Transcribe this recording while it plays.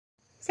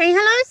Say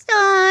hello,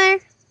 Star.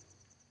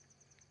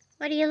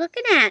 What are you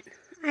looking at?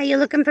 Are you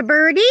looking for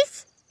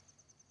birdies?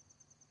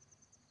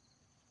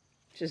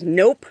 She says,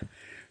 nope.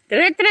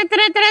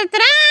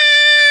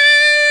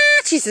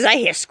 She says, I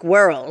hear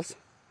squirrels.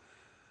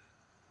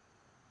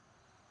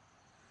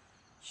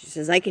 She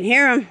says, I can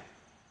hear them.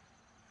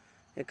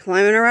 They're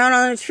climbing around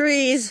on the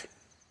trees.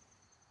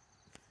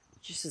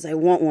 She says, I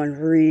want one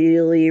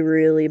really,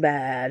 really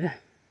bad.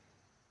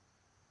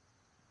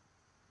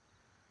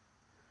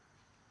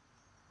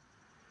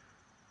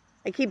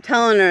 I keep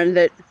telling her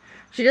that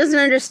she doesn't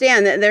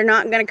understand that they're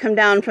not going to come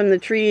down from the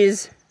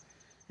trees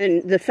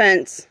and the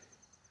fence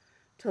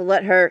to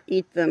let her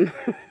eat them.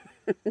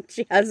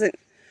 She hasn't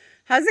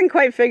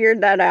quite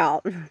figured that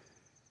out.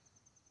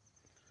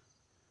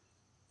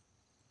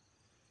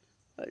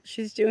 But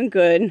she's doing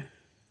good.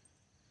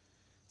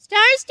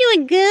 Star's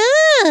doing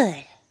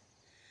good.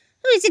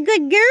 Who's a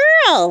good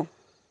girl?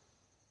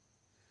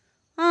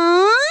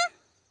 Aww.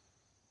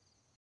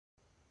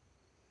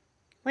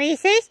 What do you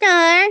say,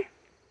 Star?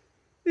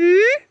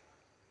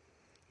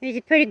 Who's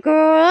a pretty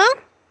girl?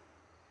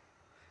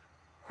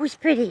 Who's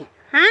pretty?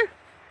 Huh?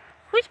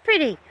 Who's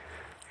pretty?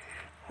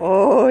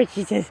 Oh,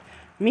 she says,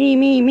 me,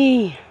 me,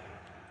 me.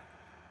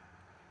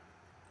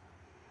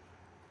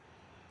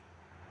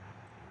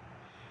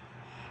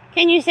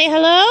 Can you say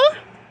hello?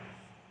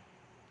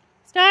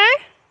 Star?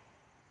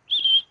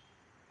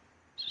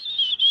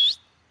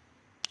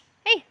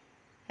 Hey,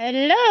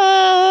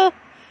 hello.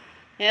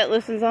 Yeah, it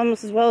listens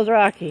almost as well as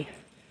Rocky.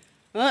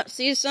 Oh,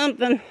 sees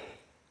something.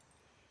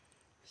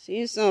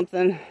 Sees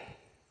something.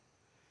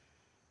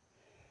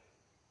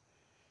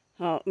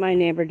 Oh, my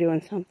neighbor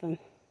doing something.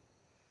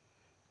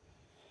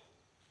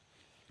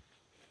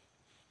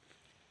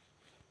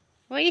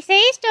 What do you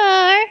say,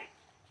 Star?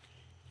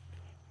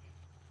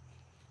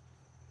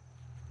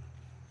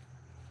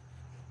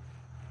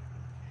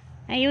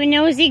 Are you a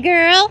nosy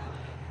girl?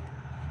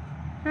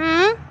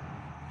 Huh?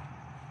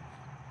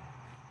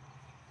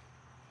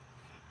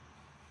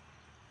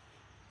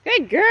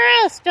 Good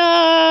girl,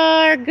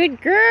 Star.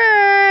 Good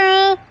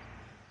girl.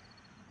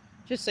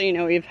 Just so you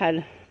know, we've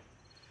had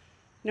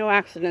no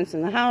accidents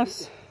in the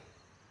house.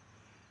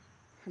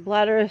 Her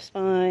bladder is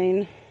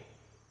fine.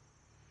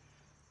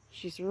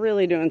 She's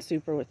really doing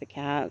super with the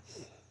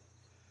cats.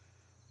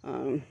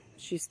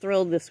 She's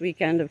thrilled this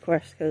weekend, of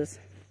course, because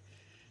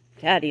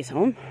Daddy's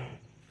home.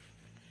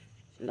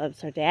 She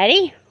loves her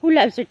daddy. Who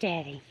loves her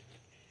daddy?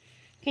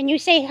 Can you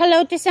say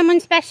hello to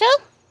someone special?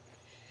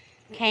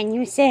 Can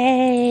you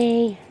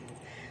say...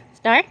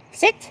 Star,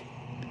 sit.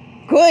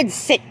 Good,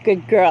 sit,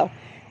 good girl.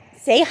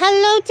 Say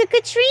hello to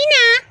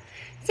Katrina.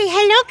 Say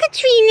hello,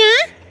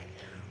 Katrina.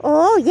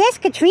 Oh, yes,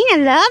 Katrina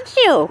loves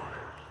you.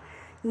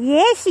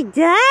 Yes, she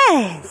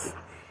does.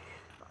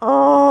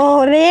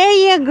 Oh, there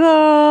you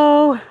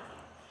go.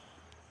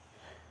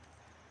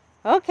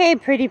 Okay,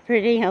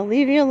 pretty. I'll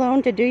leave you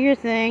alone to do your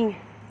thing.